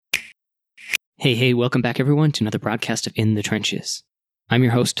Hey, welcome back everyone to another broadcast of In the Trenches. I'm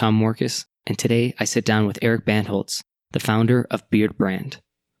your host, Tom Morkus, and today I sit down with Eric Bandholz, the founder of Beardbrand.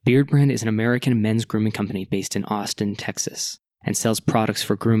 Beardbrand is an American men's grooming company based in Austin, Texas, and sells products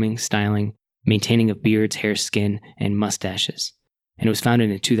for grooming, styling, maintaining of beards, hair, skin, and mustaches. And it was founded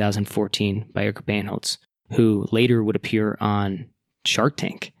in 2014 by Eric Bandholz, who later would appear on Shark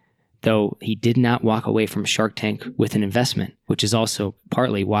Tank, though he did not walk away from Shark Tank with an investment, which is also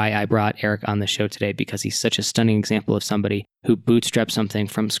partly why I brought Eric on the show today, because he's such a stunning example of somebody who bootstrapped something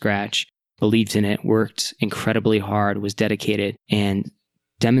from scratch, believed in it, worked incredibly hard, was dedicated, and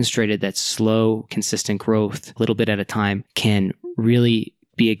demonstrated that slow, consistent growth, a little bit at a time, can really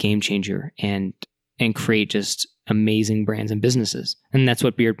be a game changer and create just amazing brands and businesses. And that's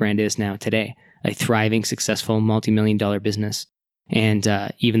what Beardbrand is now today, a thriving, successful, multi-million-dollar business. And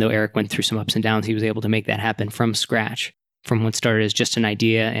even though Eric went through some ups and downs, he was able to make that happen from scratch, from what started as just an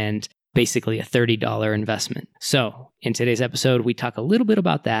idea and basically a $30 investment. So in today's episode, we talk a little bit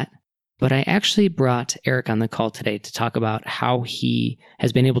about that, but I actually brought Eric on the call today to talk about how he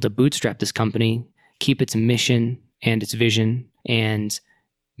has been able to bootstrap this company, keep its mission and its vision, and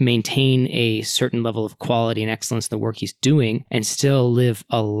maintain a certain level of quality and excellence in the work he's doing and still live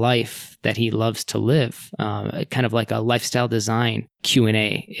a life that he loves to live. Kind of like a lifestyle design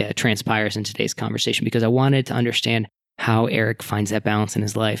Q&A transpires in today's conversation, because I wanted to understand how Eric finds that balance in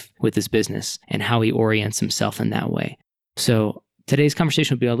his life with his business and how he orients himself in that way. So today's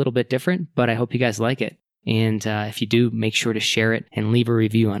conversation will be a little bit different, but I hope you guys like it. And if you do, make sure to share it and leave a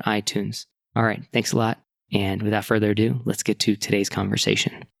review on iTunes. All right, thanks a lot. And without further ado, let's get to today's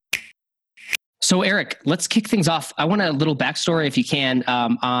conversation. So Eric, let's kick things off. I want a little backstory, if you can,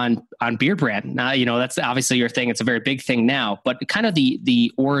 on Beardbrand. Now, that's obviously your thing. It's a very big thing now, but kind of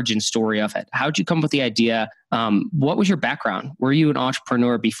the origin story of it. How did you come up with the idea? What was your background? Were you an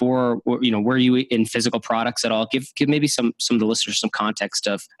entrepreneur before? Were you in physical products at all? Give maybe some of the listeners some context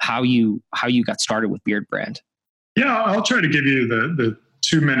of how you got started with Beardbrand. Yeah, I'll try to give you the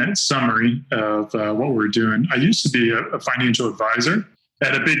 2-minute summary of what we're doing. I used to be a financial advisor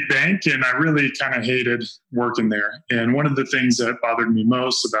at a big bank, and I really kind of hated working there. And one of the things that bothered me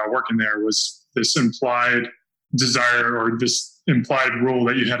most about working there was this implied desire or this implied rule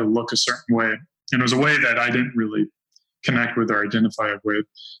that you had to look a certain way. And it was a way that I didn't really connect with or identify with,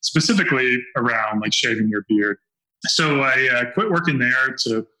 specifically around like shaving your beard. So I quit working there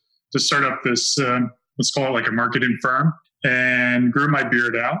to start up this, let's call it like a marketing firm, and grew my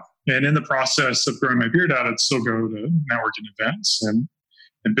beard out. And in the process of growing my beard out, I'd still go to networking events and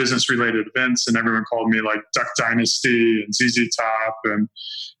business-related events, and everyone called me like Duck Dynasty and ZZ Top and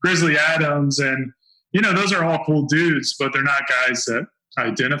Grizzly Adams. And, those are all cool dudes, but they're not guys that I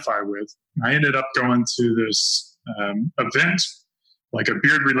identify with. I ended up going to this event, like a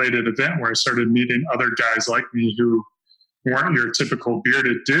beard-related event, where I started meeting other guys like me who weren't your typical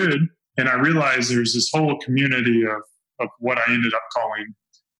bearded dude. And I realized there's this whole community of what I ended up calling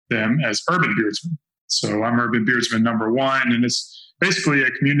them as urban beardsmen. So I'm urban beardsman number one, and it's basically a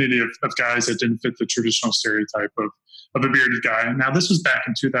community of guys that didn't fit the traditional stereotype of a bearded guy. Now, this was back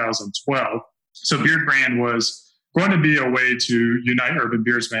in 2012. So Beardbrand was going to be a way to unite urban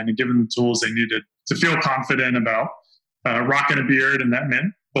beardsmen and give them the tools they needed to feel confident about rocking a beard. And that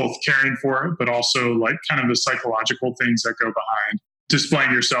meant both caring for it, but also like kind of the psychological things that go behind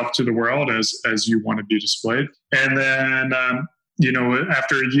displaying yourself to the world as you want to be displayed. And then,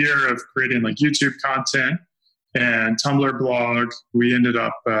 after a year of creating like YouTube content and Tumblr blog, we ended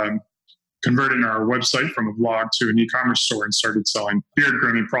up converting our website from a blog to an e-commerce store and started selling beard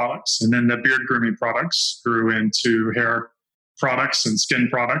grooming products. And then the beard grooming products grew into hair products and skin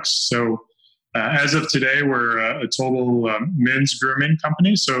products. So as of today, we're a total men's grooming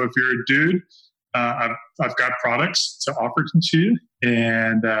company. So if you're a dude, I've got products to offer to you,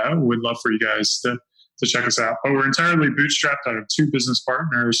 and would love for you guys to check us out. But we're entirely bootstrapped. I have 2 business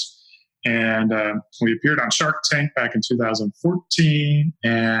partners. And we appeared on Shark Tank back in 2014,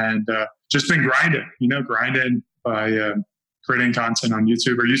 and just been grinding by creating content on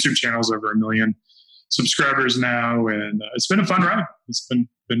YouTube. Our YouTube channel is over 1 million subscribers now, and it's been a fun ride. It's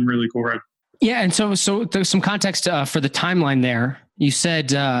been really cool ride. Yeah, and so there's some context for the timeline there. You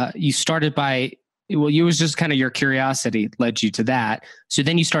said you started by, it was just kind of your curiosity led you to that. So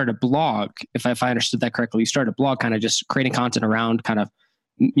then you started a blog, if I understood that correctly. You started a blog kind of just creating content around kind of,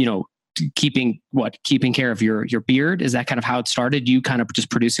 keeping care of your beard. Is that kind of how it started? You kind of just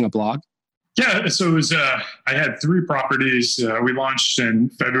producing a blog? Yeah. So it was, I had 3 properties. We launched in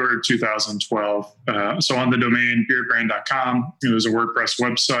February of 2012. So on the domain beardbrand.com, it was a WordPress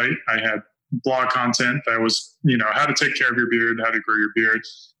website. I had blog content that was, how to take care of your beard, how to grow your beard.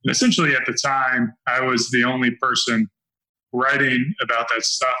 And essentially at the time, I was the only person writing about that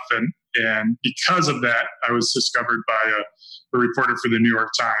stuff. And because of that, I was discovered by a reporter for the New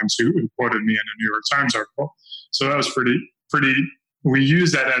York Times who quoted me in a New York Times article. So that was pretty, we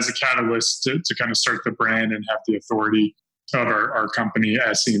used that as a catalyst to kind of start the brand and have the authority of our company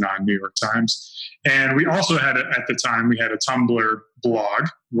as seen on New York Times. And we also had, at the time, we had a Tumblr blog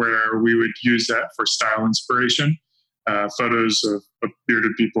where we would use that for style inspiration, photos of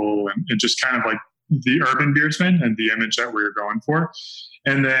bearded people and just kind of like the urban beardsman and the image that we were going for.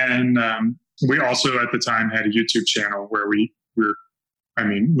 And then we also at the time had a YouTube channel where we were,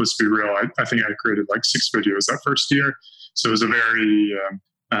 let's be real, I think I created like 6 videos that first year. So it was a very,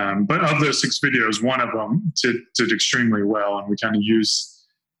 but of those 6 videos, one of them did extremely well. And we kind of used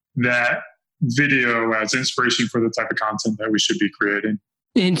that video as inspiration for the type of content that we should be creating.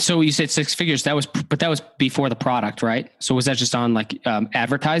 And so you said 6 figures, but that was before the product, right? So was that just on like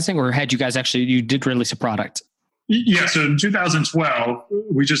advertising, or had you guys you did release a product? Yeah. So in 2012,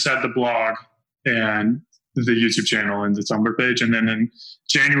 we just had the blog and the YouTube channel and the Tumblr page. And then in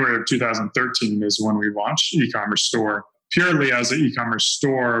January of 2013 is when we launched e-commerce store. Purely as an e-commerce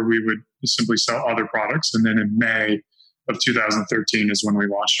store, we would simply sell other products. And then in May of 2013 is when we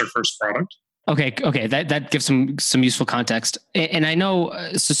launched our first product. Okay. That gives some useful context. And I know,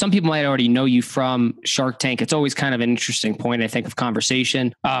 so some people might already know you from Shark Tank. It's always kind of an interesting point, I think, of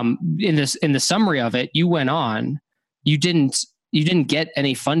conversation. In the summary of it, you went on, you didn't get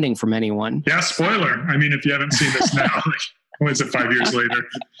any funding from anyone. Yeah. Spoiler. If you haven't seen this now, what is it, 5 years later?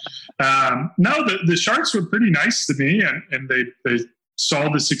 No, the Sharks were pretty nice to me and they saw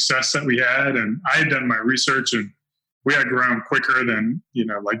the success that we had, and I had done my research and we had grown quicker than,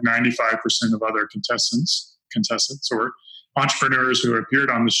 like 95% of other contestants or entrepreneurs who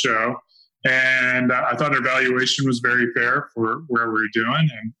appeared on the show. And I thought our valuation was very fair for where we were doing.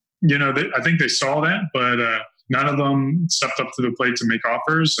 And, I think they saw that, but none of them stepped up to the plate to make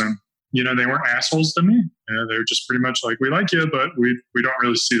offers. And, they weren't assholes to me. They were just pretty much like, we like you, but we don't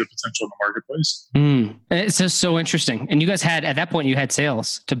really see the potential in the marketplace. It's just so interesting. And you guys at that point, you had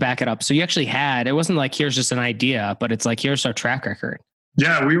sales to back it up. So you actually it wasn't like, here's just an idea, but it's like, here's our track record.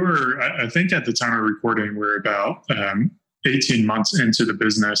 Yeah, we were, I think at the time of recording, we're about 18 months into the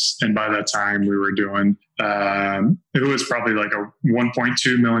business. And by that time we were doing, it was probably like a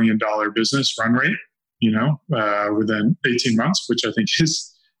 $1.2 million business run rate, within 18 months, which I think is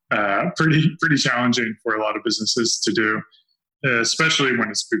pretty challenging for a lot of businesses to do, especially when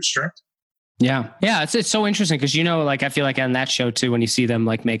it's bootstrapped. Yeah. It's so interesting because, I feel like on that show too, when you see them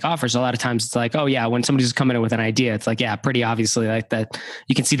like make offers, a lot of times it's like, oh yeah, when somebody's coming in with an idea, it's like, yeah, pretty obviously like that.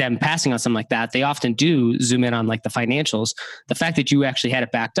 You can see them passing on something like that. They often do zoom in on like the financials. The fact that you actually had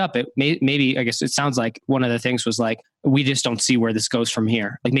it backed up, maybe, I guess it sounds like one of the things was like, we just don't see where this goes from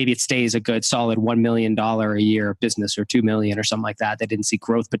here. Like maybe it stays a good solid $1 million a year business or 2 million or something like that. They didn't see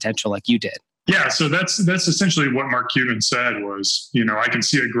growth potential like you did. Yeah, so that's essentially what Mark Cuban said was, I can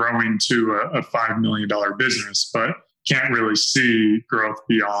see it growing to a $5 million business, but can't really see growth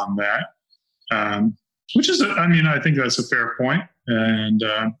beyond that. Which is, I think that's a fair point, and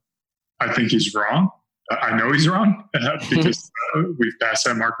I think he's wrong. I know he's wrong because we've passed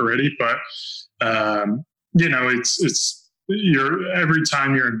that mark already. But it's every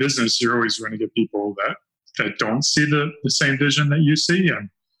time you're in business, you're always going to get people that don't see the same vision that you see, and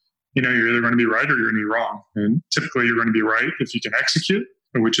you're either going to be right or you're going to be wrong. And typically you're going to be right if you can execute,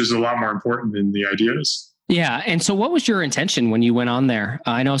 which is a lot more important than the ideas. Yeah. And so what was your intention when you went on there?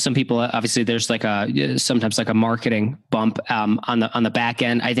 I know some people, obviously there's like sometimes like a marketing bump on the back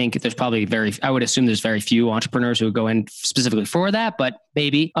end. I think there's probably I would assume there's very few entrepreneurs who would go in specifically for that, but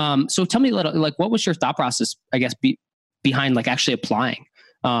maybe. So tell me a little, like, what was your thought process, I guess, behind like actually applying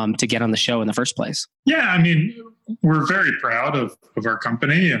to get on the show in the first place? Yeah. We're very proud of our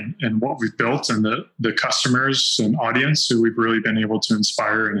company and what we've built and the customers and audience who we've really been able to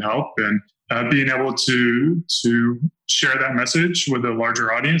inspire and help, and being able to share that message with a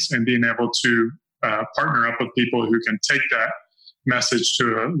larger audience and being able to partner up with people who can take that message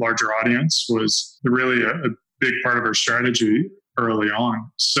to a larger audience was really a big part of our strategy early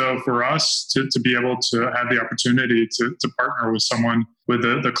on. So for us to be able to have the opportunity to partner with someone with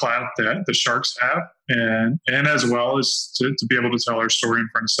the clout that the Sharks have, and as well as to be able to tell our story in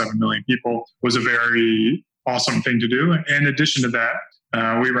front of 7 million people was a very awesome thing to do. In addition to that,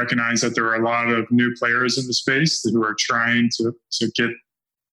 we recognize that there are a lot of new players in the space who are trying to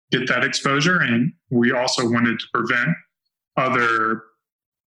get that exposure. And we also wanted to prevent other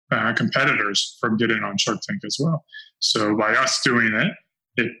competitors from getting on Shark Tank as well. So by us doing it,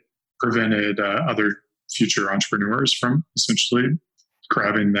 it prevented other future entrepreneurs from essentially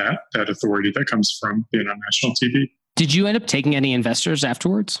grabbing that authority that comes from being on national TV. Did you end up taking any investors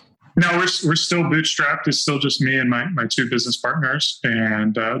afterwards? No, we're still bootstrapped. It's still just me and my two business partners,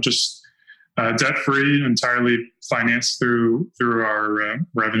 and just debt free, entirely financed through our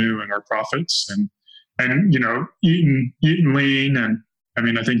revenue and our profits, and eating lean. And I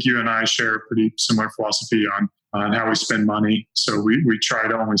mean, I think you and I share a pretty similar philosophy on how we spend money. So we try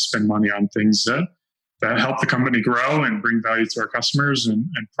to only spend money on things that help the company grow and bring value to our customers, and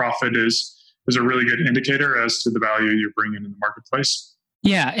profit is a really good indicator as to the value you're bringing in the marketplace.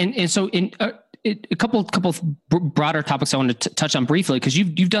 Yeah, and so in a couple broader topics I wanted to touch on briefly, because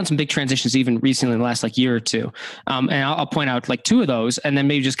you've done some big transitions even recently in the last year or two, and I'll point out two of those, and then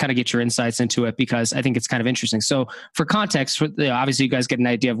maybe just kind of get your insights into it, because I think it's kind of interesting. So for context, obviously you guys get an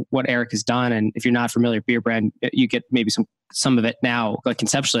idea of what Eric has done, and if you're not familiar with Beard Brand, you get maybe some of it now, like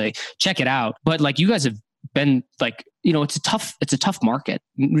conceptually. Check it out. But you guys have been it's a tough market,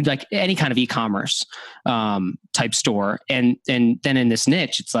 like any kind of e-commerce type store, and then in this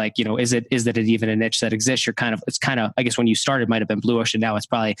niche, it's is it even a niche that exists? It's kind of I guess when you started might have been blue ocean. Now it's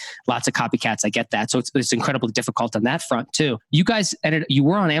probably lots of copycats. I get that. So it's incredibly difficult on that front too. You guys you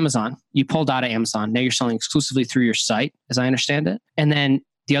were on Amazon. You pulled out of Amazon. Now you're selling exclusively through your site, as I understand it. And then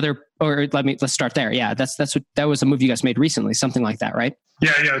the other, let's start there. Yeah, that was a move you guys made recently, something like that, right?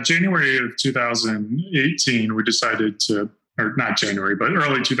 Yeah. January of 2018, we decided to, or not January, but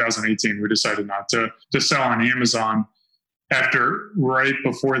early 2018, we decided not to sell on Amazon. After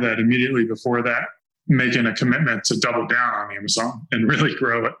immediately before that, making a commitment to double down on Amazon and really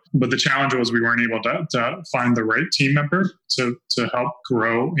grow it. But the challenge was we weren't able to find the right team member to help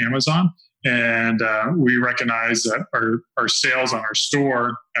grow Amazon. And we recognized that our sales on our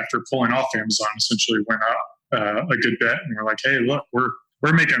store after pulling off Amazon essentially went up a good bit. And we're like, hey, look,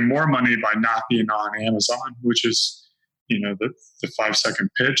 we're making more money by not being on Amazon, which is, the 5-second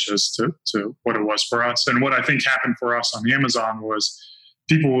pitch as to what it was for us. And what I think happened for us on Amazon was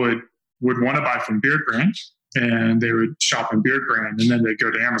people would want to buy from Beard Brand, and they would shop in Beard Brand, and then they'd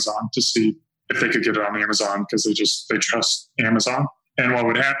go to Amazon to see if they could get it on Amazon because they trust Amazon. And what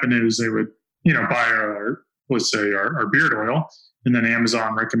would happen is they would, buy our beard oil, and then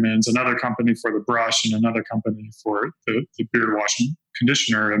Amazon recommends another company for the brush and another company for the beard washing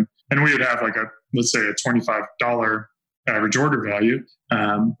conditioner. And we would have let's say a $25 average order value.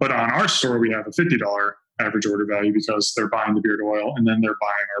 But on our store, we have a $50 average order value because they're buying the beard oil, and then they're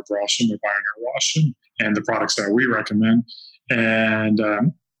buying our brush, and they're buying our wash and the products that we recommend. And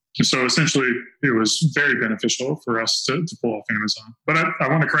so essentially, it was very beneficial for us to pull off Amazon. But I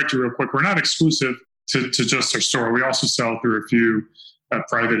want to correct you real quick. We're not exclusive to just our store. We also sell through a few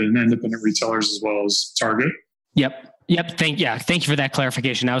private and independent retailers as well as Target. Yep. Thank you for that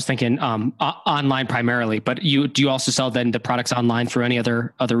clarification. I was thinking online primarily, but do you also sell then the products online through any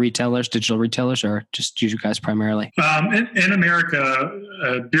other retailers, digital retailers, or just you guys primarily? In America,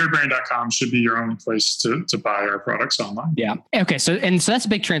 beardbrand.com should be your only place to buy our products online. Yeah. Okay. So that's a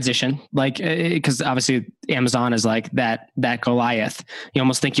big transition, because obviously Amazon is like that Goliath. You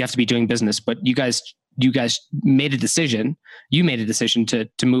almost think you have to be doing business, but you guys made a decision. You made a decision to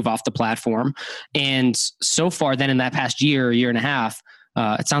move off the platform. And so far then in that past year and a half,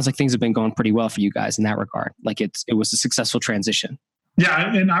 it sounds like things have been going pretty well for you guys in that regard. It was a successful transition.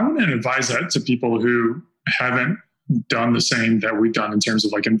 Yeah. And I want to advise that to people who haven't done the same that we've done in terms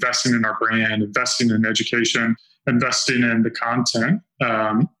of investing in our brand, investing in education, investing in the content.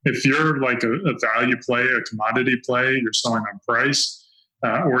 If you're a value play, a commodity play, you're selling on price,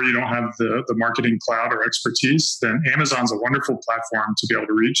 or you don't have the marketing cloud or expertise, then Amazon's a wonderful platform to be able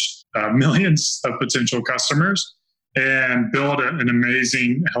to reach millions of potential customers and build an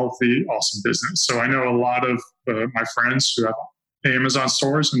amazing, healthy, awesome business. So I know a lot of my friends who have Amazon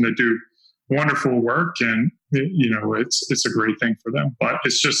stores, and they do wonderful work, and it's a great thing for them. But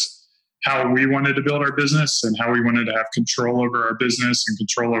it's just how we wanted to build our business and how we wanted to have control over our business and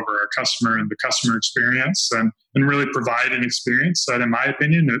control over our customer and the customer experience, and really provide an experience that, in my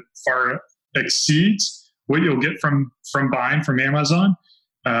opinion, it far exceeds what you'll get from buying from Amazon.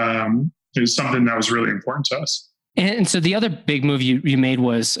 Is something that was really important to us. And so the other big move you made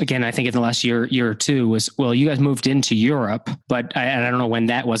was, again, I think in the last year or two, was, well, you guys moved into Europe, but I don't know when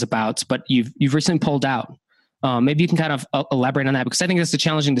that was about, but you've recently pulled out. Maybe you can kind of elaborate on that, because I think that's a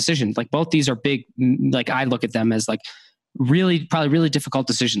challenging decision. Both these are big, I look at them as probably really difficult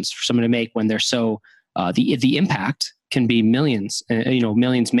decisions for someone to make when they're so the impact can be millions,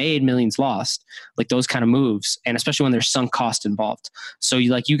 millions made, millions lost, like those kind of moves. And especially when there's sunk cost involved. So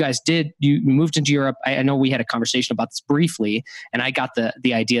you guys you moved into Europe. I know we had a conversation about this briefly, and I got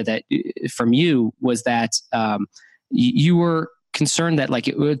the idea that from you was that you were concerned that like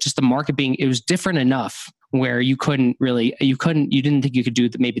it was just the market it was different enough where you didn't think you could do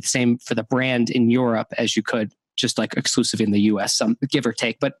maybe the same for the brand in Europe as you could just like exclusive in the US, some give or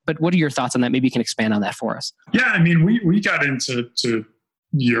take. But what are your thoughts on that? Maybe you can expand on that for us. Yeah, I mean, we got into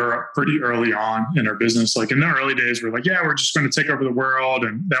Europe pretty early on in our business. Like in the early days, we're like, yeah, we're just going to take over the world.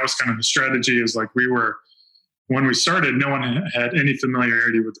 And that was kind of the strategy is like when we started, no one had any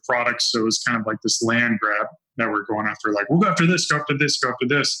familiarity with the product. So it was kind of like this land grab that we're going after. Like, we'll go after this, go after this, go after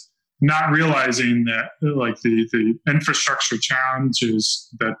this. Not realizing that like the infrastructure challenges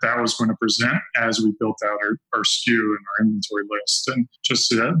that was going to present as we built out our SKU and our inventory list, and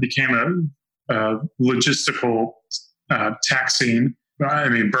just became a logistical taxing,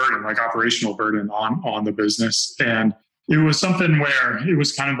 burden, like operational burden on the business. And it was something where it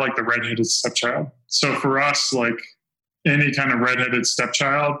was kind of like the redheaded stepchild. So for us, like any kind of redheaded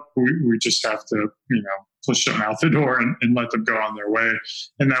stepchild, we just have to, push them out the door and let them go on their way.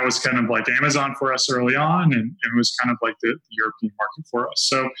 And that was kind of like Amazon for us early on. And it was kind of like the European market for us.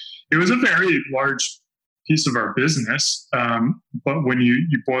 So it was a very large piece of our business. But when you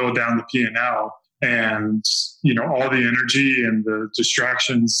boil down the P&L and, all the energy and the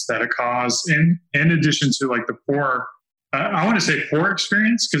distractions that it caused, in addition to like the poor, I want to say poor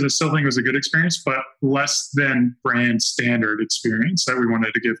experience, because I still think it was a good experience, but less than brand standard experience that we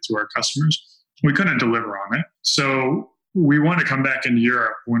wanted to give to our customers, we couldn't deliver on it. So we want to come back into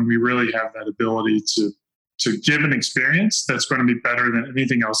Europe when we really have that ability to give an experience that's going to be better than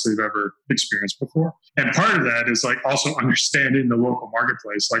anything else they've ever experienced before. And part of that is like also understanding the local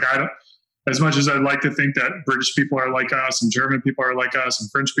marketplace. Like as much as I'd like to think that British people are like us and German people are like us and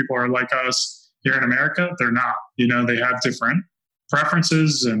French people are like us here in America, they're not. They have different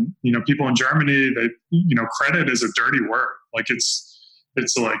preferences, and people in Germany, credit is a dirty word. Like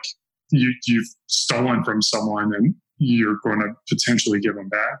it's like you've stolen from someone and you're going to potentially give them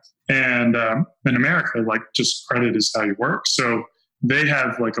back. And in America, like just credit is how you work. So they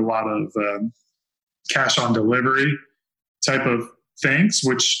have like a lot of cash on delivery type of things,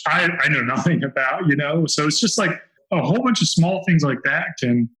 which I know nothing about, So it's just like a whole bunch of small things like that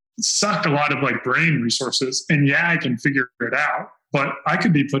can suck a lot of like brain resources. And yeah, I can figure it out, but I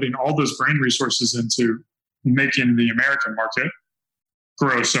could be putting all those brain resources into making the American market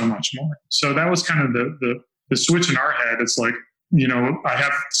grow so much more. So that was kind of the switch in our head. It's like, I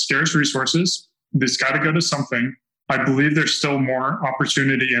have scarce resources. This got to go to something. I believe there's still more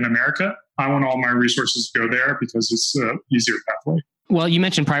opportunity in America. I want all my resources to go there because it's an easier pathway. Well, you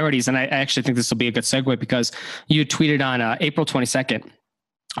mentioned priorities, and I actually think this will be a good segue because you tweeted on April 22nd,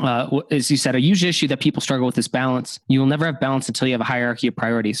 as you said, a huge issue that people struggle with is balance. You will never have balance until you have a hierarchy of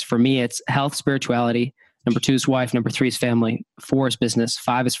priorities. For me, it's health, spirituality. Number 2 is wife. Number 3 is family. 4 is business.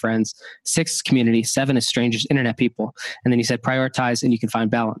 5 is friends. 6 is community. 7 is strangers, internet people. And then you said prioritize and you can find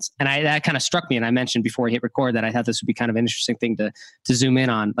balance. And that kind of struck me. And I mentioned before we hit record that I thought this would be kind of an interesting thing to zoom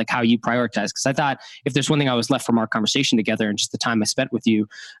in on, like how you prioritize. Because I thought if there's one thing I was left from our conversation together and just the time I spent with you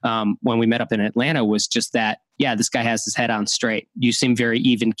when we met up in Atlanta was just that, yeah, this guy has his head on straight. You seem very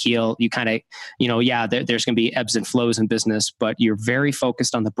even keel. You kind of, there's going to be ebbs and flows in business, but you're very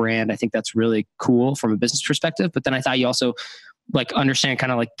focused on the brand. I think that's really cool from a business perspective. But then I thought you also like understand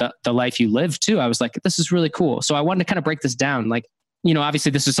kind of like the life you live too. I was like, this is really cool. So I wanted to kind of break this down. Like,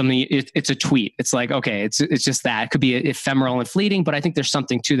 obviously this is something, it's a tweet. It's like, okay, it's just that. It could be ephemeral and fleeting, but I think there's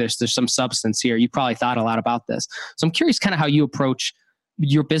something to this. There's some substance here. You probably thought a lot about this. So I'm curious kind of how you approach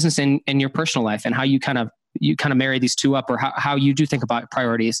your business and your personal life and how you kind of marry these two up, or how you do think about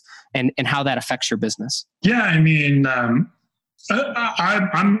priorities and how that affects your business. Yeah, I mean,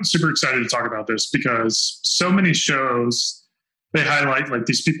 I'm super excited to talk about this because so many shows, they highlight like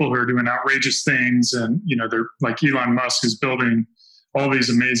these people who are doing outrageous things, and they're like Elon Musk is building all these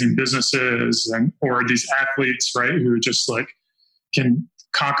amazing businesses, or these athletes, right, who just like can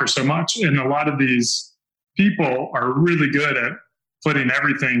conquer so much. And a lot of these people are really good at putting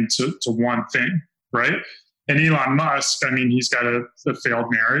everything to one thing, right? And Elon Musk, I mean, he's got a failed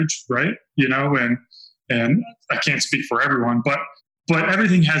marriage, right? And I can't speak for everyone, but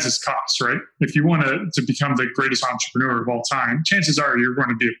everything has its costs, right? If you want to become the greatest entrepreneur of all time, chances are you're going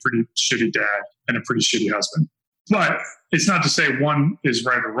to be a pretty shitty dad and a pretty shitty husband. But it's not to say one is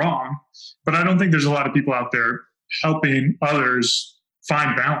right or wrong, but I don't think there's a lot of people out there helping others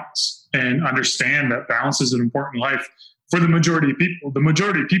find balance and understand that balance is an important life for the majority of people. The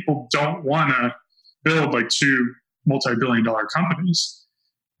majority of people don't want to build like two multi-billion dollar companies.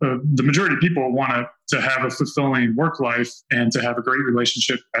 The majority of people want to have a fulfilling work life and to have a great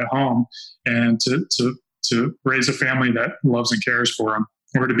relationship at home and to raise a family that loves and cares for them,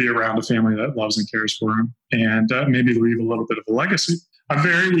 or to be around a family that loves and cares for them, and maybe leave a little bit of a legacy. I'm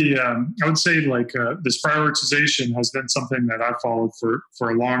very, I would say this prioritization has been something that I've followed for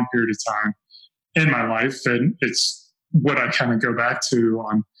a long period of time in my life. And it's what I kind of go back to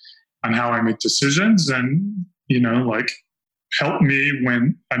on how I make decisions and, help me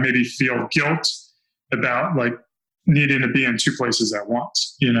when I maybe feel guilt about needing to be in two places at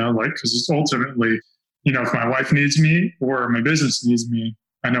once, because it's ultimately, if my wife needs me or my business needs me,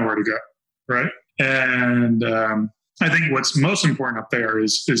 I know where to go. Right. And I think what's most important up there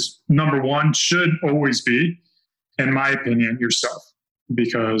is number one should always be, in my opinion, yourself,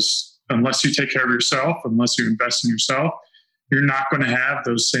 because unless you take care of yourself, unless you invest in yourself, you're not going to have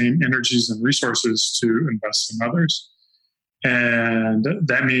those same energies and resources to invest in others. And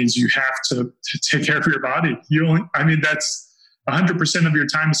that means you have to take care of your body. That's 100% of your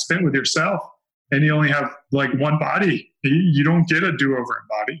time is spent with yourself, and you only have one body. You don't get a do-over in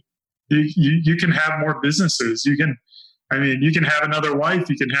body. You can have more businesses. You can have another wife.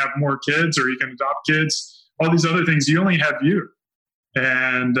 You can have more kids, or you can adopt kids. All these other things. You only have you,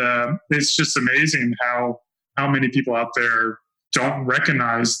 and it's just amazing how many people out there don't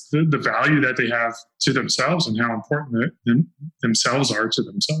recognize the value that they have to themselves and how important themselves are to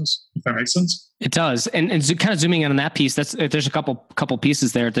themselves, if that makes sense. It does. And kind of zooming in on that piece, there's a couple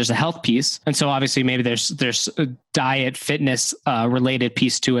pieces there. There's a health piece. And so obviously maybe there's a diet, fitness related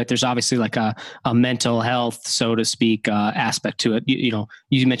piece to it. There's obviously a mental health, so to speak, aspect to it.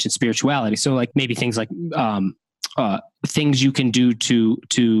 You mentioned spirituality. So maybe things things you can do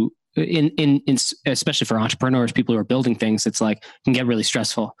to in especially for entrepreneurs, people who are building things, it's can get really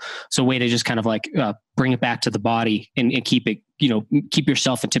stressful. So way to just kind of bring it back to the body and keep it, keep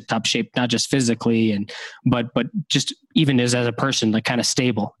yourself in tip top shape, not just physically but just even as a person, kind of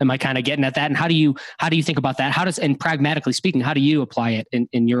stable. Am I kind of getting at that? And how do you think about that? And pragmatically speaking, how do you apply it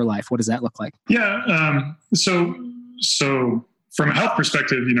in your life? What does that look like? Yeah. So from a health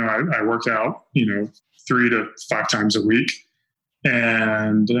perspective, I work out, 3 to 5 times a week.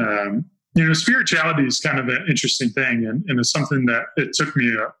 And, spirituality is kind of an interesting thing. And it's something that it took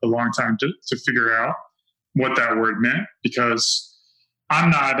me a long time to figure out what that word meant, because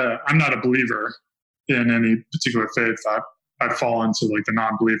I'm not a believer in any particular faith. I fall into the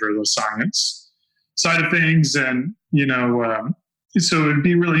non-believer, the science side of things. And, so it'd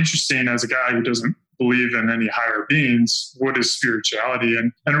be really interesting as a guy who doesn't believe in any higher beings, what is spirituality?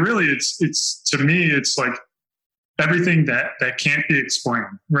 And really it's to me, it's everything that can't be explained,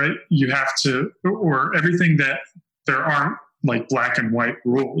 right? You have to, or everything that there aren't black and white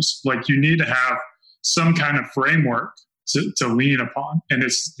rules. You need to have some kind of framework to lean upon. And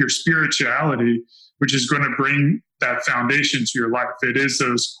it's your spirituality, which is going to bring that foundation to your life. It is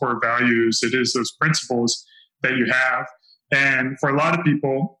those core values. It is those principles that you have. And for a lot of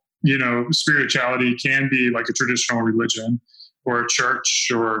people, spirituality can be a traditional religion or a church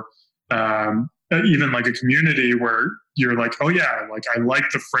or, even a community where you're oh yeah, I like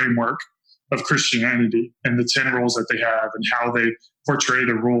the framework of Christianity and the 10 rules that they have and how they portray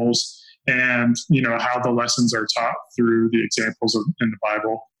the rules and, how the lessons are taught through the examples in the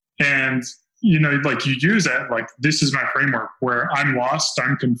Bible. And, you use that, this is my framework where I'm lost,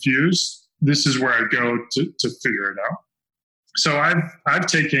 I'm confused. This is where I go to figure it out. So I've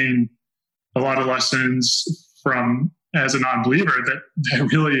taken a lot of lessons from as a non-believer that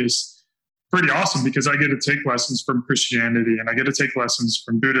really is pretty awesome, because I get to take lessons from Christianity and I get to take lessons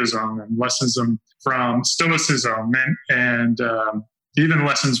from Buddhism and lessons from Stoicism and even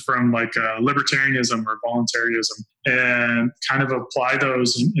lessons from libertarianism or voluntarism, and kind of apply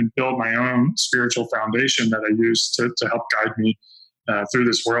those and build my own spiritual foundation that I use to help guide me through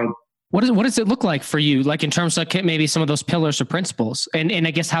this world. What does it look like for you? In terms of maybe some of those pillars or principles, and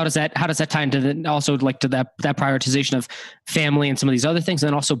I guess how does that tie into also to that prioritization of family and some of these other things, and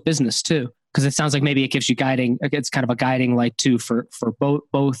then also business too? Because it sounds like maybe it gives you guiding. It's kind of a guiding light too for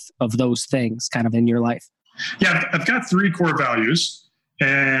both of those things, kind of in your life. Yeah, I've got 3 core values,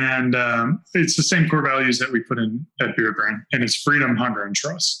 and it's the same core values that we put in at Beard Brand, and it's freedom, hunger, and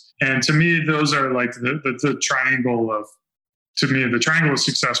trust. And to me, those are the triangle of. To me, the triangle of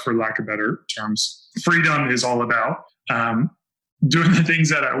success, for lack of better terms. Freedom is all about doing the things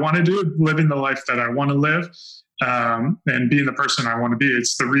that I want to do, living the life that I want to live, and being the person I want to be.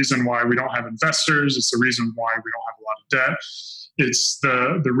 It's the reason why we don't have investors. It's the reason why we don't have a lot of debt. It's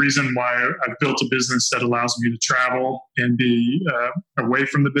the reason why I've built a business that allows me to travel and be away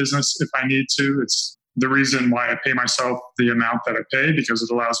from the business if I need to. It's the reason why I pay myself the amount that I pay, because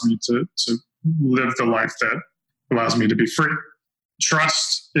it allows me to live the life that allows me to be free.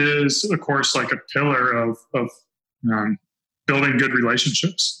 Trust is, of course, like a pillar of building good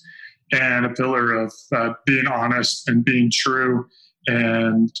relationships, and a pillar of being honest and being true,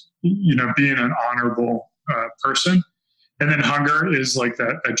 and being an honorable person. And then hunger is like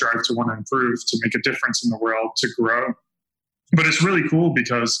that drive to want to improve, to make a difference in the world, to grow. But it's really cool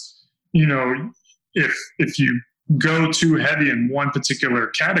because if you go too heavy in one particular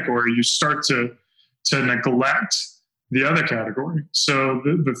category, you start to neglect the other category. So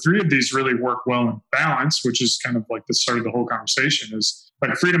the three of these really work well in balance, which is kind of like the start of the whole conversation. Is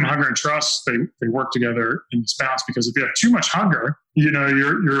like freedom, hunger, and trust. They work together in this balance, because if you have too much hunger,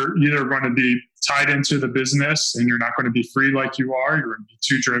 you're either going to be tied into the business and you're not going to be free like you are. You're going to be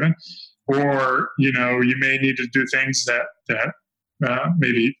too driven, or you may need to do things that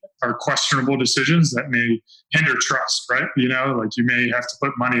maybe are questionable decisions that may hinder trust. Right? Like you may have to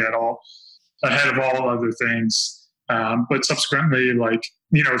put money ahead of all other things. But subsequently, like,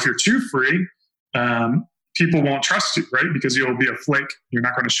 if you're too free, people won't trust you, right? Because you'll be a flake. You're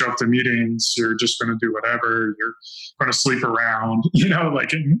not going to show up to meetings. You're just going to do whatever. You're going to sleep around,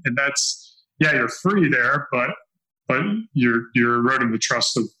 and that's, you're free there, but you're eroding the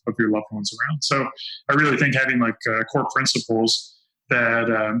trust of your loved ones around. So I really think having like core principles that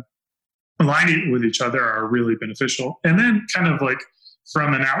align with each other are really beneficial. And then kind of like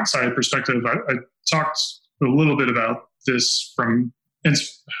from an outside perspective, I talked a little bit about this from,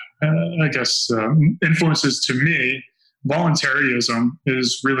 influences to me. Voluntarism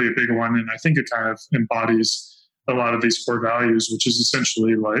is really a big one. And I think it kind of embodies a lot of these core values, which is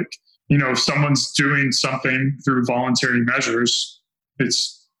essentially like, if someone's doing something through voluntary measures,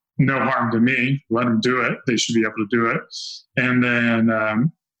 it's no harm to me. Let them do it. They should be able to do it. And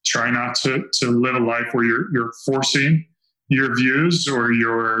then try not to live a life where you're forcing your views or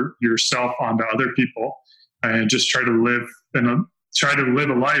yourself onto other people. And just try to live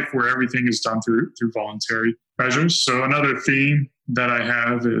a life where everything is done through voluntary measures. So another theme that I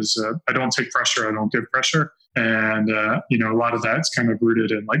have is I don't take pressure, I don't give pressure. And, a lot of that's kind of rooted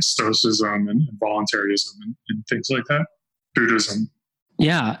in like Stoicism and voluntarism and things like that, Buddhism.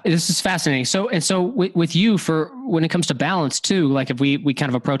 Yeah, this is fascinating. So with you, for when it comes to balance too, like if we kind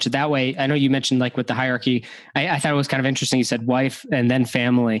of approach it that way, I know you mentioned like with the hierarchy, I thought it was kind of interesting. You said wife and then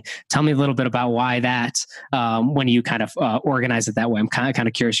family. Tell me a little bit about why that, when you kind of organize it that way. I'm kind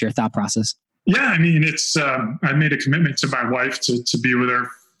of curious your thought process. Yeah, I mean, it's I made a commitment to my wife to be with her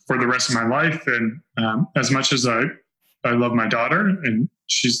for the rest of my life, and as much as I love my daughter and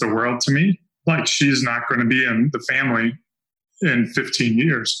she's the world to me, like she's not going to be in the family in 15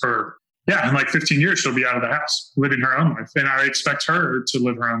 years, in like 15 years, she'll be out of the house living her own life. And I expect her to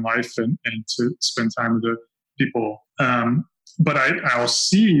live her own life and to spend time with the people. But I'll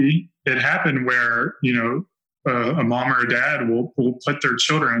see it happen where, a mom or a dad will put their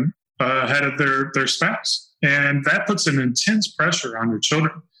children ahead of their spouse. And that puts an intense pressure on your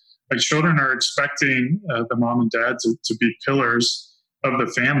children. Like children are expecting the mom and dad to be pillars of the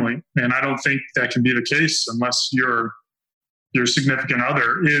family. And I don't think that can be the case unless your significant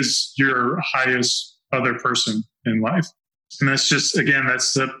other is your highest other person in life. And that's just, again,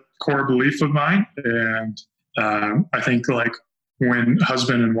 that's the core belief of mine. And I think like when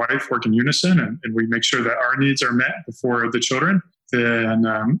husband and wife work in unison and we make sure that our needs are met before the children,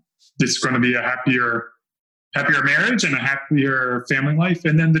 then it's going to be a happier marriage and a happier family life.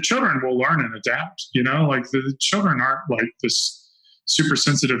 And then the children will learn and adapt, like the children aren't like this super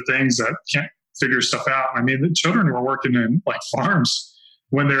sensitive things that can't figure stuff out. I mean, the children were working in like farms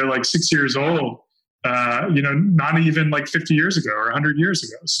when they're like 6 years old, not even like 50 years ago or 100 years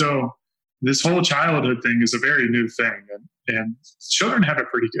ago. So this whole childhood thing is a very new thing, and children have it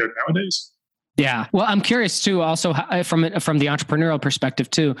pretty good nowadays. Yeah. Well, I'm curious too, also from the entrepreneurial perspective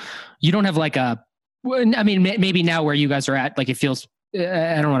too, you don't have like maybe now where you guys are at, like it feels,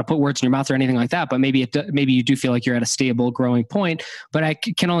 I don't want to put words in your mouth or anything like that, but maybe you do feel like you're at a stable, growing point. But I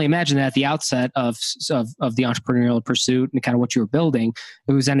can only imagine that at the outset of the entrepreneurial pursuit and kind of what you were building,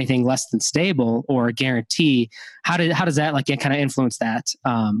 it was anything less than stable or a guarantee. How does that like kind of influence that?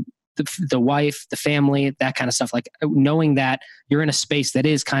 The wife, the family, that kind of stuff, like knowing that you're in a space that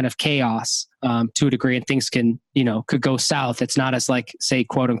is kind of chaos to a degree, and things could go south. It's not as like, say,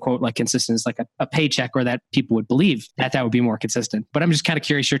 quote unquote, like consistent as like a paycheck, or that people would believe that would be more consistent. But I'm just kind of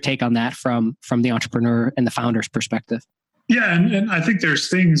curious your take on that from the entrepreneur and the founder's perspective. Yeah. And I think there's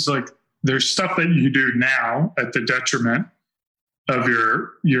things like, there's stuff that you do now at the detriment of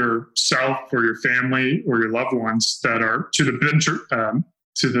yourself or your family or your loved ones that are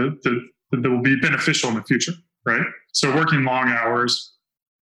that will be beneficial in the future, right? So working long hours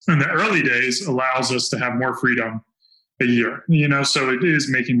in the early days allows us to have more freedom a year, so it is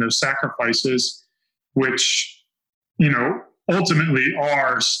making those sacrifices, which, ultimately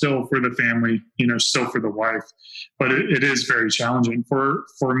are still for the family, still for the wife, but it is very challenging. For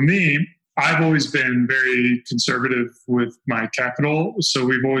me, I've always been very conservative with my capital. So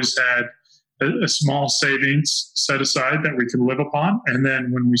we've always had a small savings set aside that we could live upon. And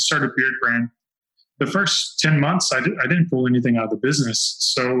then when we started Beard Brand, the first 10 months, I didn't pull anything out of the business.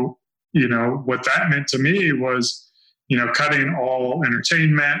 So, what that meant to me was, cutting all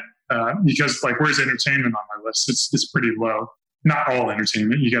entertainment, because where's entertainment on my list? It's pretty low. Not all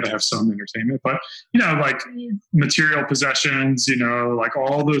entertainment. You got to have some entertainment, but material possessions,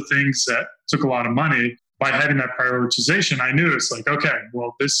 all the things that took a lot of money. By having that prioritization, I knew it's okay,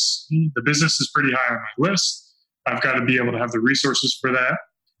 well, the business is pretty high on my list. I've got to be able to have the resources for that.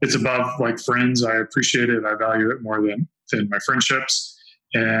 It's above friends. I appreciate it. I value it more than my friendships.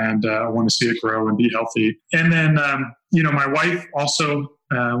 And I want to see it grow and be healthy. And then, my wife also,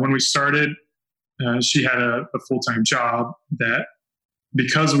 when we started, she had a full-time job that,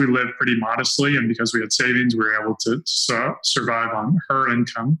 because we lived pretty modestly and because we had savings, we were able to survive on her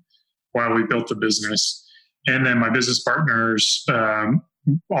income while we built the business. And then my business partners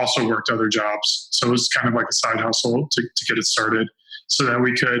also worked other jobs. So it was kind of like a side hustle to get it started so that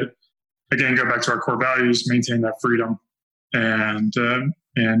we could, again, go back to our core values, maintain that freedom, and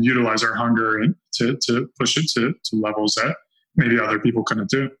utilize our hunger and to push it to levels that maybe other people couldn't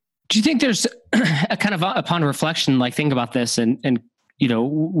do. Do you think there's a kind of upon reflection, think about this and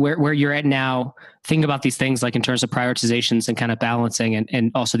where you're at now, think about these things in terms of prioritizations and kind of balancing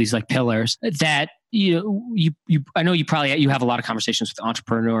and also these pillars that, I know you have a lot of conversations with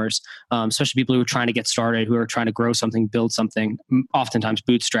entrepreneurs, especially people who are trying to get started, who are trying to grow something, build something, oftentimes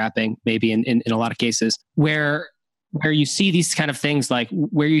bootstrapping, maybe in a lot of cases where you see these kind of things,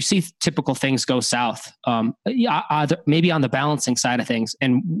 where you see typical things go south, maybe on the balancing side of things.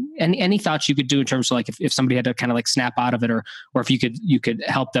 And any thoughts you could do in terms of if somebody had to kind of snap out of it, or if you could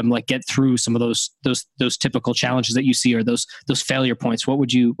help them get through some of those typical challenges that you see, or those failure points, what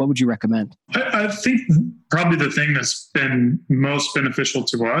would you recommend? I think probably the thing that's been most beneficial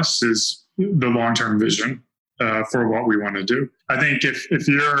to us is the long-term vision for what we want to do. I think if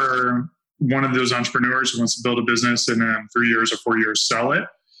you're one of those entrepreneurs who wants to build a business and then 3 years or 4 years sell it,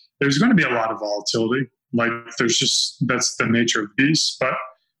 there's going to be a lot of volatility. That's the nature of the beast. But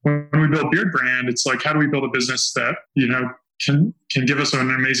when we build Beard Brand, it's how do we build a business that, can give us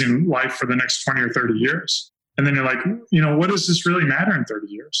an amazing life for the next 20 or 30 years? And then you're what does this really matter in 30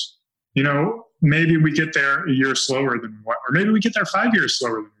 years? Maybe we get there a year slower than we want, or maybe we get there 5 years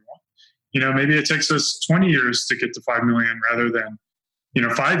slower than we want. Maybe it takes us 20 years to get to 5 million rather than,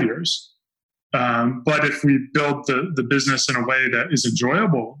 5 years. But if we build the business in a way that is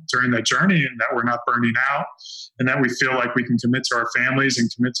enjoyable during that journey, and that we're not burning out, and that we feel like we can commit to our families and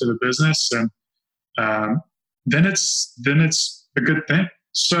commit to the business, and then it's a good thing.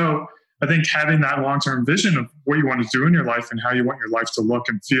 So I think having that long-term vision of what you want to do in your life and how you want your life to look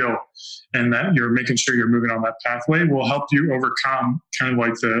and feel, and that you're making sure you're moving on that pathway, will help you overcome kind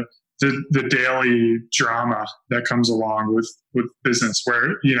of the daily drama that comes along with business,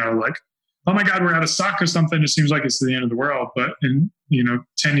 where oh my God, we're out of stock of something. It seems like it's the end of the world. But in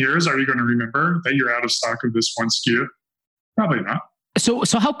 10 years, are you going to remember that you're out of stock of this one SKU? Probably not. So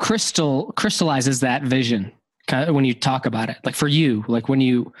how crystallizes that vision when you talk about it? For you, when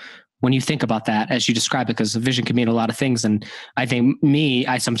you think about that as you describe it, because a vision can mean a lot of things. And I think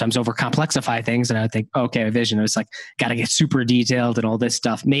I sometimes overcomplexify things, and I think, okay, a vision, it's got to get super detailed and all this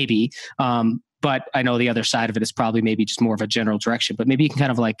stuff, maybe. But I know the other side of it is probably maybe just more of a general direction, but maybe you can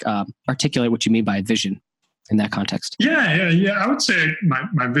kind of articulate what you mean by a vision in that context. Yeah. I would say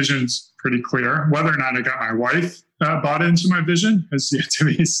my vision's pretty clear. Whether or not I got my wife bought into my vision is yet to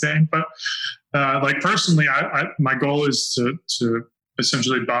be seen. But personally, my goal is to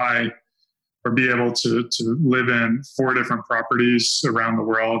essentially buy or be able to live in 4 different properties around the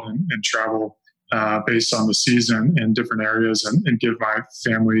world and travel based on the season in different areas, and give my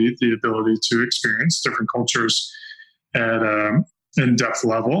family the ability to experience different cultures at in-depth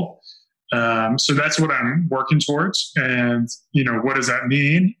level. So that's what I'm working towards. And, what does that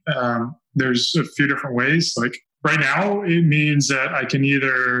mean? There's a few different ways. Right now, it means that I can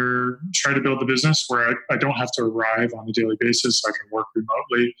either try to build a business where I don't have to arrive on a daily basis. I can work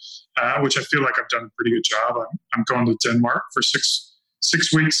remotely, which I feel like I've done a pretty good job. I'm going to Denmark for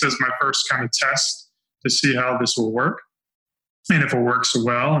six weeks as my first kind of test to see how this will work. And if it works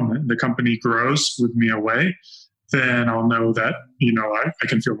well and the company grows with me away, then I'll know that, I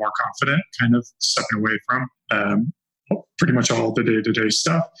can feel more confident kind of stepping away from pretty much all the day-to-day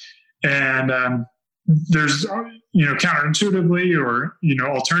stuff. And there's, counterintuitively or,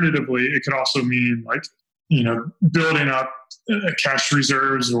 alternatively, it could also mean like, building up cash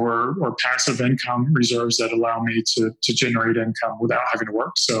reserves or passive income reserves that allow me to generate income without having to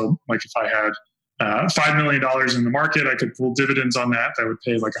work. So like if I had $5 million in the market, I could pull dividends on that. That would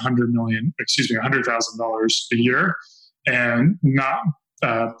pay like $100,000 a year and not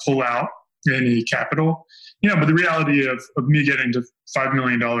pull out any capital. But the reality of me getting to $5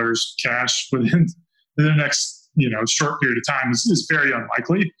 million cash within the next, short period of time is very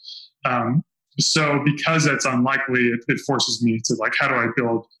unlikely. So because that's unlikely, it forces me to like, how do I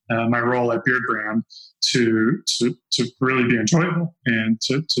build my role at Beard Brand to really be enjoyable and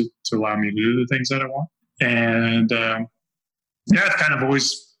to allow me to do the things that I want. And I've kind of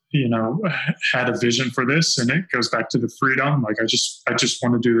always, had a vision for this, and it goes back to the freedom. Like I just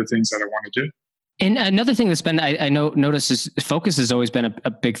want to do the things that I want to do. And another thing that's been, I noticed is focus has always been a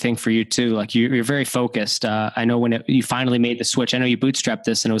big thing for you too. Like you're very focused. I know when you finally made the switch, I know you bootstrapped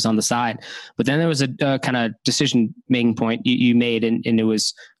this and it was on the side, but then there was a kind of decision making point you made and it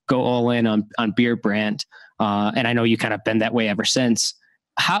was go all in on Beard Brand. And I know you kind of been that way ever since.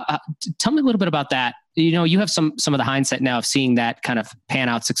 Tell me a little bit about that. You have some of the hindsight now of seeing that kind of pan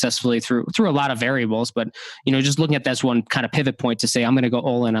out successfully through a lot of variables, but just looking at that as one kind of pivot point to say, I'm going to go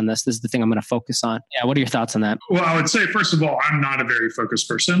all in on this. This is the thing I'm going to focus on. Yeah. What are your thoughts on that? Well, I would say, first of all, I'm not a very focused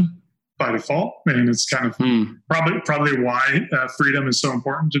person by default. And it's kind of probably why freedom is so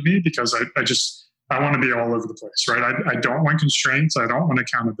important to me, because I want to be all over the place, right? I don't want constraints. I don't want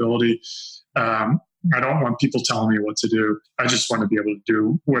accountability. I don't want people telling me what to do. I just want to be able to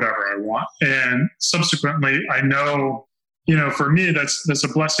do whatever I want. And subsequently, I know, for me, that's a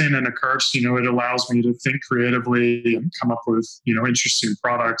blessing and a curse. It allows me to think creatively and come up with, interesting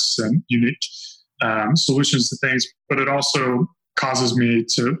products and unique solutions to things. But it also causes me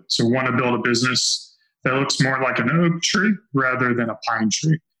to want to build a business that looks more like an oak tree rather than a pine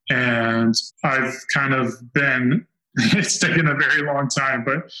tree. And I've kind of been... It's taken a very long time,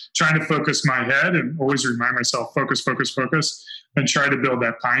 but trying to focus my head and always remind myself, focus, and try to build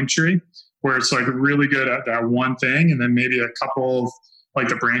that pine tree where it's like really good at that one thing. And then maybe a couple of like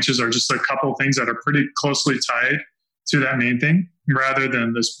the branches are just a couple of things that are pretty closely tied to that main thing, rather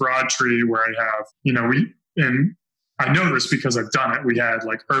than this broad tree where I have, and I know this because I've done it. We had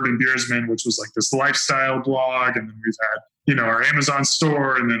like Urban Beersman, which was like this lifestyle blog. And then we've had, our Amazon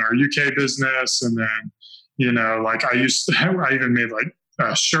store and then our UK business. And then, like I even made like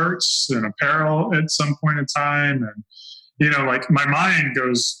shirts and apparel at some point in time. And, like my mind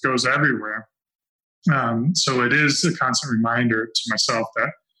goes everywhere. So it is a constant reminder to myself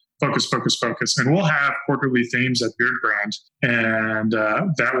that focus. And we'll have quarterly themes at Beard Brand. And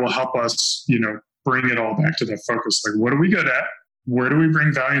that will help us, bring it all back to that focus. Like, what are we good at? Where do we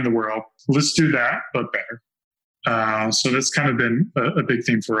bring value in the world? Let's do that, but better. So that's kind of been a big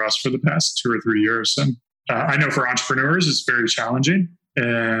theme for us for the past 2 or 3 years. And I know for entrepreneurs, it's very challenging,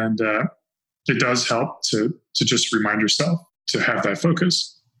 and it does help to just remind yourself to have that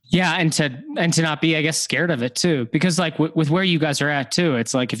focus. Yeah, and to not be, I guess, scared of it too, because like with where you guys are at too,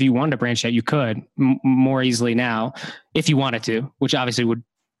 it's like if you wanted to branch out, you could more easily now if you wanted to, which obviously would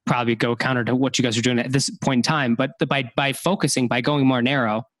probably go counter to what you guys are doing at this point in time. But by focusing, by going more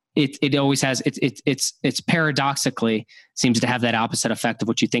narrow, it always has it's paradoxically seems to have that opposite effect of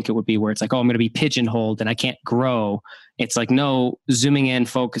what you think it would be, where it's like, oh, I'm going to be pigeonholed and I can't grow. It's like, no, zooming in,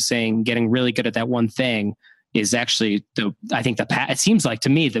 focusing, getting really good at that one thing is actually I think the path. It seems like to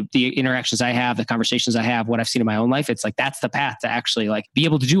me the interactions I have, the conversations I have, what I've seen in my own life, it's like that's the path to actually like be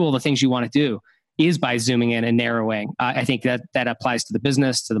able to do all the things you want to do is by zooming in and narrowing. I think that applies to the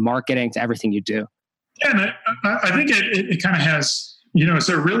business, to the marketing, to everything you do. Yeah, and I think it kind of has. It's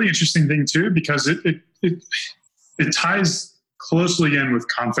a really interesting thing too, because it ties closely in with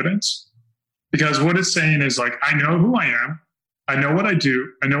confidence, because what it's saying is like, I know who I am. I know what I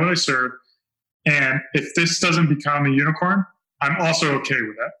do. I know what I serve. And if this doesn't become a unicorn, I'm also okay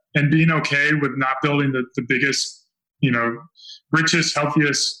with that. And being okay with not building the biggest, richest,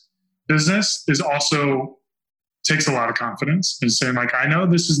 healthiest business is also takes a lot of confidence, and saying like, I know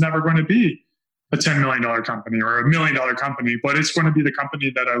this is never going to be a $10 million company or $1 million company, but it's going to be the company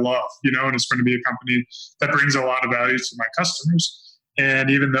that I love, and it's going to be a company that brings a lot of value to my customers.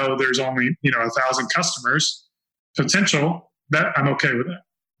 And even though there's only, 1,000 customers potential, that I'm okay with that.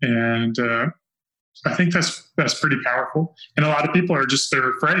 And I think that's pretty powerful. And a lot of people are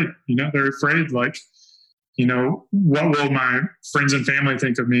they're afraid, they're afraid like, what will my friends and family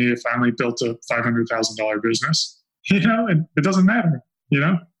think of me if I only built a $500,000 business? It doesn't matter,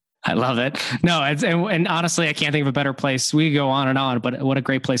 I love it. No, and honestly, I can't think of a better place. We go on and on, but what a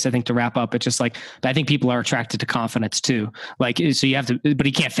great place, I think, to wrap up. It's just like, I think people are attracted to confidence too. Like, so you have to, but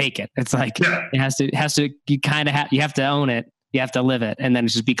you can't fake it. It's like, It has to, you kind of you have to own it. You have to live it, and then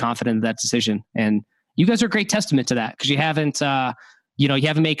just be confident in that decision. And you guys are a great testament to that, because you haven't, you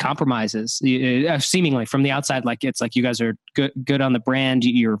haven't made compromises. Seemingly from the outside, like it's like you guys are good on the brand.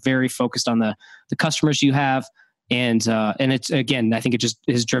 You're very focused on the customers you have. And it's, again, I think it just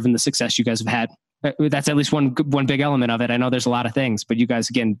has driven the success you guys have had. That's at least one big element of it. I know there's a lot of things, but you guys,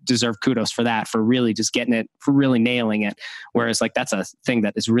 again, deserve kudos for that, for really just getting it, for really nailing it. Whereas like, that's a thing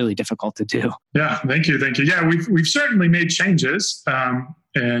that is really difficult to do. Yeah. Thank you. Yeah. We've certainly made changes,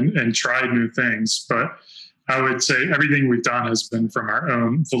 and tried new things, but I would say everything we've done has been from our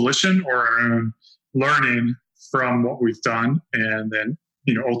own volition or our own learning from what we've done. And then,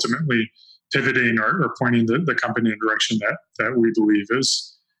 ultimately pivoting or pointing the company in a direction that we believe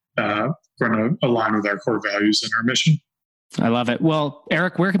is going to align with our core values and our mission. I love it. Well,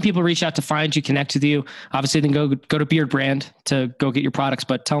 Eric, where can people reach out to find you, connect with you? Obviously, then go to Beard Brand to go get your products,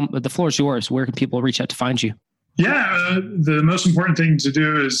 but tell them, the floor is yours. Where can people reach out to find you? Yeah, the most important thing to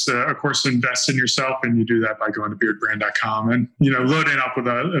do is, of course, invest in yourself, and you do that by going to beardbrand.com and loading up with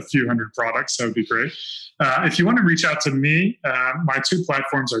a few hundred products. That would be great. If you want to reach out to me, my two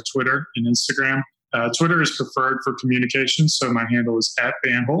platforms are Twitter and Instagram. Twitter is preferred for communication, so my handle is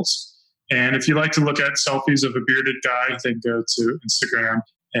 @Bandholz. And if you like to look at selfies of a bearded guy, then go to Instagram,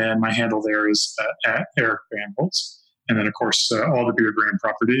 and my handle there is @EricBandholz. And then, of course, all the Beard Brand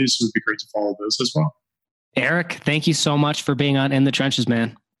properties would be great to follow those as well. Eric, thank you so much for being on In the Trenches,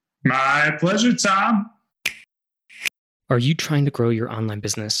 man. My pleasure, Tom. Are you trying to grow your online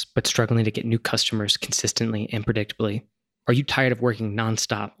business, but struggling to get new customers consistently and predictably? Are you tired of working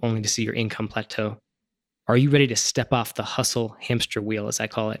nonstop only to see your income plateau? Are you ready to step off the hustle hamster wheel, as I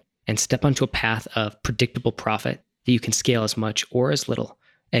call it, and step onto a path of predictable profit that you can scale as much or as little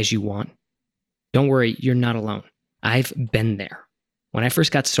as you want? Don't worry, you're not alone. I've been there. When I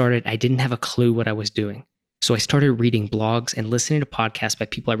first got started, I didn't have a clue what I was doing. So I started reading blogs and listening to podcasts by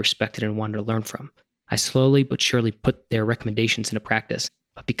people I respected and wanted to learn from. I slowly but surely put their recommendations into practice.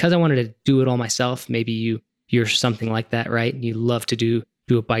 But because I wanted to do it all myself, maybe you're something like that, right? You love to do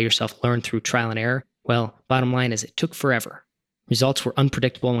it by yourself, learn through trial and error. Well, bottom line is it took forever. Results were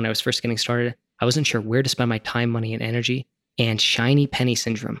unpredictable when I was first getting started. I wasn't sure where to spend my time, money, and energy. And shiny penny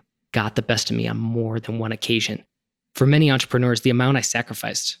syndrome got the best of me on more than one occasion. For many entrepreneurs, the amount I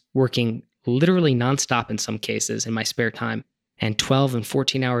sacrificed, working literally nonstop in some cases in my spare time, and 12 and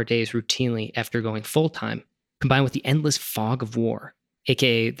 14-hour days routinely after going full-time, combined with the endless fog of war,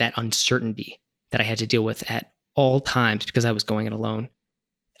 aka that uncertainty that I had to deal with at all times because I was going it alone,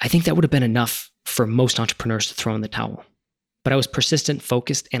 I think that would have been enough for most entrepreneurs to throw in the towel. But I was persistent,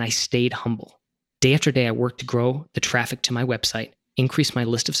 focused, and I stayed humble. Day after day, I worked to grow the traffic to my website, increase my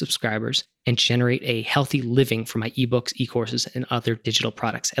list of subscribers, and generate a healthy living for my ebooks, e-courses, and other digital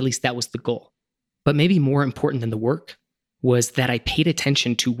products. At least that was the goal. But maybe more important than the work was that I paid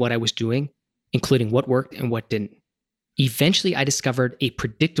attention to what I was doing, including what worked and what didn't. Eventually, I discovered a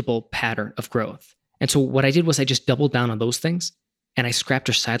predictable pattern of growth. And so what I did was I just doubled down on those things, and I scrapped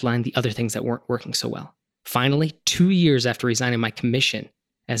or sidelined the other things that weren't working so well. Finally, 2 years after resigning my commission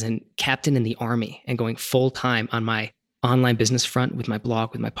as a captain in the Army and going full-time on my online business front with my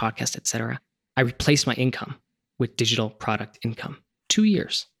blog, with my podcast, etc., I replaced my income with digital product income. 2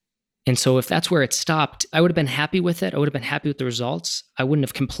 years. And so if that's where it stopped, I would have been happy with it. I would have been happy with the results. I wouldn't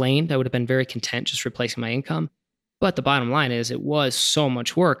have complained. I would have been very content just replacing my income. But the bottom line is it was so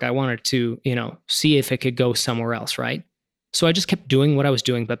much work. I wanted to, see if it could go somewhere else, right? So I just kept doing what I was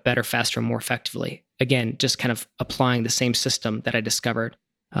doing, but better, faster, and more effectively. Again, just kind of applying the same system that I discovered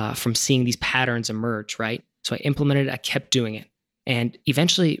from seeing these patterns emerge, right? So I implemented it, I kept doing it. And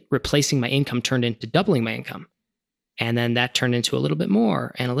eventually replacing my income turned into doubling my income. And then that turned into a little bit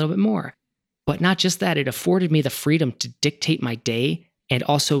more and a little bit more. But not just that, it afforded me the freedom to dictate my day and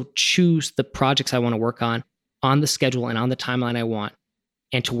also choose the projects I want to work on the schedule and on the timeline I want,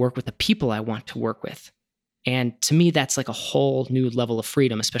 and to work with the people I want to work with. And to me, that's like a whole new level of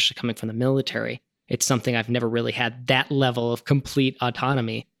freedom, especially coming from the military. It's something I've never really had that level of complete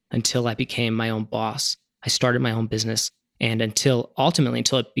autonomy until I became my own boss. I started my own business, and until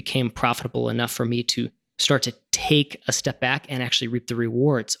it became profitable enough for me to start to take a step back and actually reap the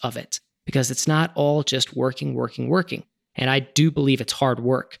rewards of it. Because it's not all just working. And I do believe it's hard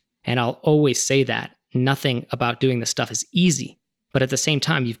work. And I'll always say that. Nothing about doing this stuff is easy. But at the same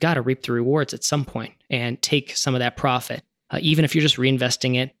time, you've got to reap the rewards at some point and take some of that profit, even if you're just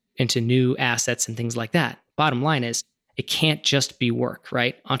reinvesting it into new assets and things like that. Bottom line is, it can't just be work,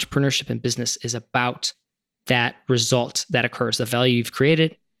 right? Entrepreneurship and business is about that result that occurs, the value you've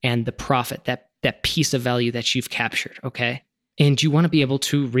created and the profit, that piece of value that you've captured, okay? And you want to be able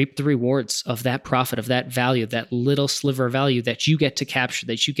to reap the rewards of that profit, of that value, that little sliver of value that you get to capture,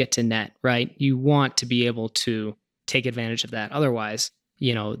 that you get to net, right? You want to be able to take advantage of that. Otherwise,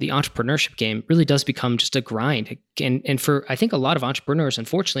 the entrepreneurship game really does become just a grind. And for, I think, a lot of entrepreneurs,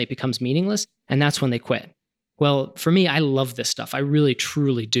 unfortunately, it becomes meaningless, and that's when they quit. Well, for me, I love this stuff. I really,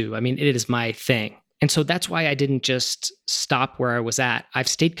 truly do. I mean, it is my thing. And so that's why I didn't just stop where I was at. I've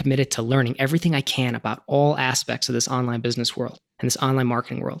stayed committed to learning everything I can about all aspects of this online business world and this online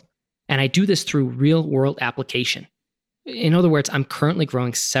marketing world. And I do this through real world application. In other words, I'm currently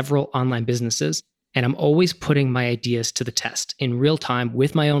growing several online businesses, and I'm always putting my ideas to the test in real time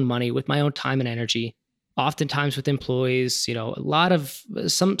with my own money, with my own time and energy, oftentimes with employees, a lot of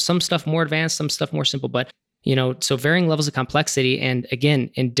some stuff more advanced, some stuff more simple, but so varying levels of complexity, and again,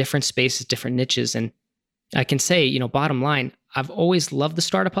 in different spaces, different niches. And I can say, bottom line, I've always loved the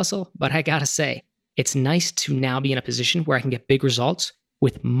startup hustle, but I gotta say, it's nice to now be in a position where I can get big results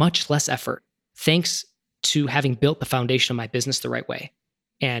with much less effort, thanks to having built the foundation of my business the right way.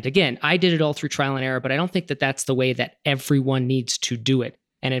 And again, I did it all through trial and error, but I don't think that that's the way that everyone needs to do it.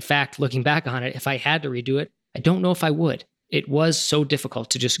 And in fact, looking back on it, if I had to redo it, I don't know if I would. It was so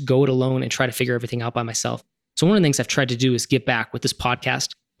difficult to just go it alone and try to figure everything out by myself. So one of the things I've tried to do is give back with this podcast,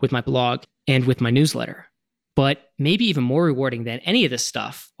 with my blog, and with my newsletter. But maybe even more rewarding than any of this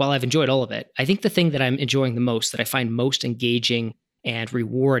stuff, while I've enjoyed all of it, I think the thing that I'm enjoying the most, that I find most engaging and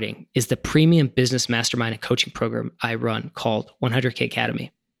rewarding, is the premium business mastermind and coaching program I run called 100K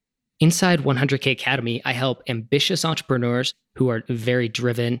Academy. Inside 100K Academy, I help ambitious entrepreneurs who are very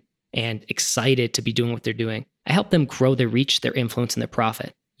driven and excited to be doing what they're doing. I help them grow their reach, their influence, and their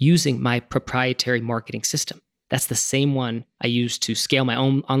profit using my proprietary marketing system. That's the same one I use to scale my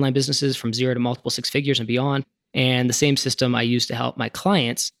own online businesses from 0 to multiple 6 figures and beyond. And the same system I use to help my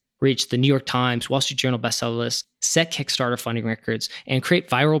clients reach the New York Times, Wall Street Journal bestseller list, set Kickstarter funding records, and create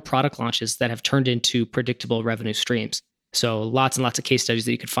viral product launches that have turned into predictable revenue streams. So lots and lots of case studies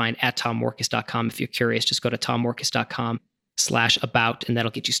that you could find at tommorkes.com. If you're curious, just go to tommorkes.com/about, and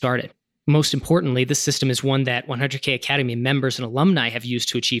that'll get you started. Most importantly, this system is one that 100K Academy members and alumni have used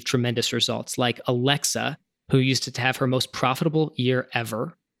to achieve tremendous results, like Alexa, who used it to have her most profitable year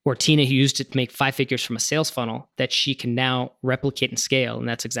ever, or Tina, who used it to make 5 figures from a sales funnel that she can now replicate and scale, and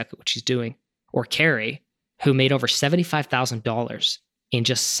that's exactly what she's doing. Or Carrie, who made over $75,000 in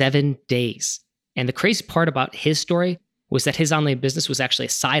just 7 days. And the crazy part about his story was that his online business was actually a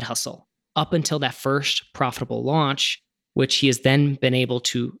side hustle up until that first profitable launch, which he has then been able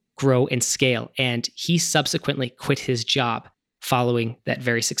to grow and scale. And he subsequently quit his job following that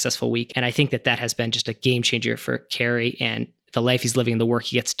very successful week. And I think that has been just a game changer for Carrie and the life he's living and the work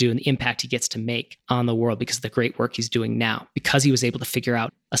he gets to do and the impact he gets to make on the world because of the great work he's doing now, because he was able to figure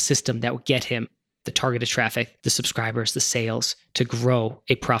out a system that would get him the targeted traffic, the subscribers, the sales to grow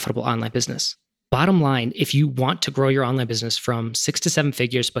a profitable online business. Bottom line, if you want to grow your online business from 6 to 7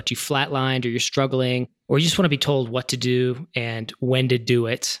 figures, but you flatlined or you're struggling, or you just want to be told what to do and when to do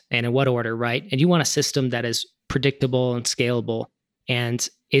it and in what order, right? And you want a system that is predictable and scalable and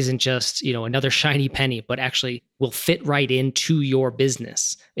isn't just, another shiny penny, but actually will fit right into your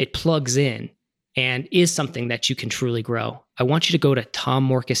business. It plugs in and is something that you can truly grow. I want you to go to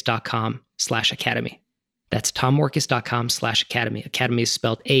tommorkes.com/academy. That's tommorkes.com/academy. Academy is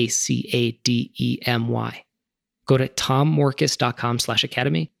spelled ACADEMY. Go to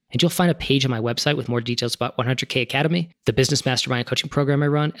tommorkes.com/academy, and you'll find a page on my website with more details about 100K Academy, the business mastermind coaching program I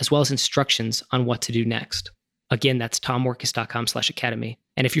run, as well as instructions on what to do next. Again, that's tommorkes.com/academy.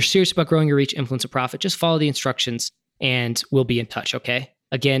 And if you're serious about growing your reach, influence, and profit, just follow the instructions and we'll be in touch, okay?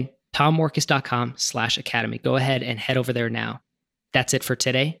 Again, tommorkes.com/academy. Go ahead and head over there now. That's it for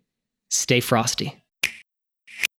today. Stay frosty.